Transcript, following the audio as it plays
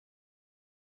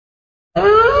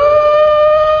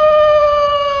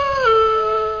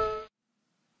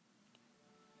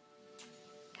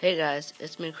Hey guys,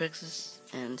 it's me Kryxus,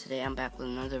 and today I'm back with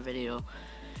another video.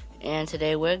 And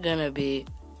today we're gonna be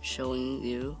showing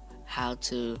you how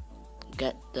to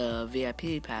get the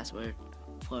VIP password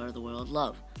for the World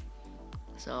Love.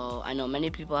 So I know many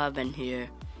people have been here,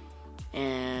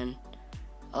 and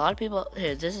a lot of people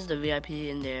here. This is the VIP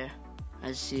in there. As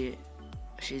you see,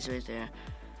 she's right there.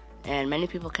 And many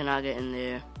people cannot get in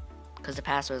there because the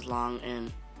password is long,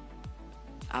 and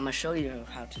I'm gonna show you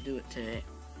how to do it today.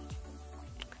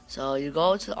 So you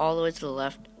go all the way to the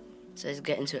left, it says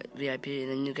get into VIP,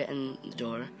 and then you get in the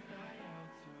door.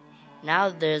 Now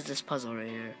there's this puzzle right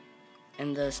here,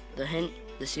 and the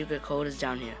secret code is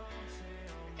down here.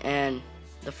 And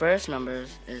the first numbers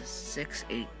is 6,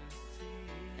 8,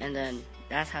 and then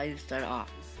that's how you start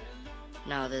off.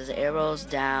 Now there's arrows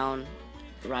down,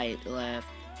 right, left,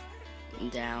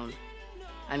 down.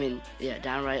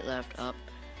 Down, right, left, up,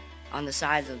 on the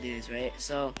sides of these, right?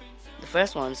 So the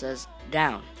first one says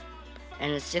down,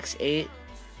 and it's 6, 8,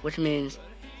 which means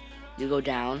you go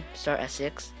down, start at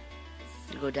 6,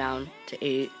 you go down to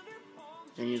 8,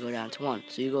 then you go down to 1.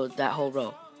 So you go that whole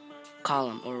row,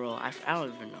 column or row. I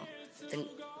don't even know. I think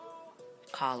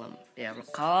column. Yeah,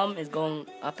 column is going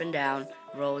up and down,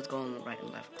 row is going right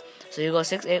and left. So you go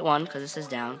 6, 8, 1 because it says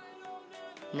down.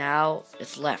 Now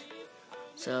it's left.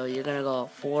 So you're gonna go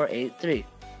 4, 8, 3,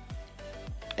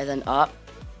 and then up.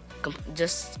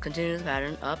 Just continue the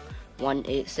pattern up 1,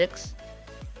 8, 6,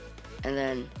 and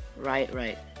then right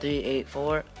 3, 8,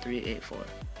 4, 3, 8, 4,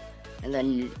 and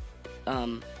then you,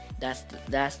 that's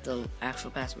the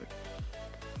actual password.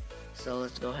 So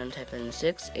let's go ahead and type in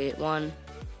 6, 8, 1,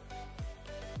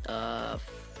 4,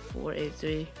 8,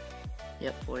 3.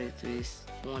 Yep, 4, 8, 3,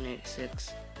 1, 8,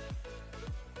 6,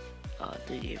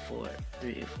 3, 8, 4, 3,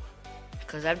 8, 4.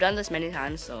 Because I've done this many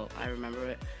times, so I remember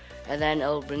it. And then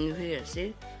it'll bring you here.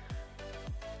 See?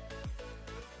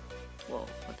 Whoa,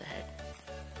 what the heck?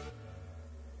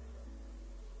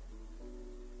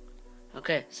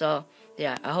 Okay, so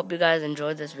yeah, I hope you guys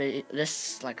enjoyed this video.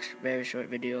 This like very short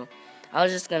video. I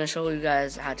was just gonna show you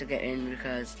guys how to get in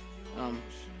because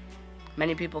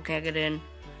many people can't get in,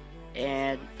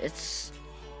 and it's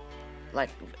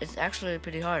actually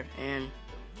pretty hard. And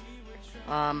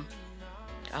I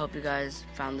hope you guys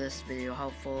found this video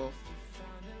helpful.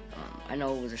 I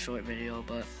know it was a short video,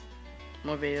 but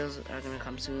more videos are gonna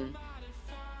come soon.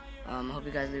 I hope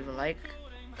you guys leave a like,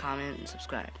 comment, and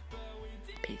subscribe.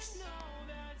 Peace.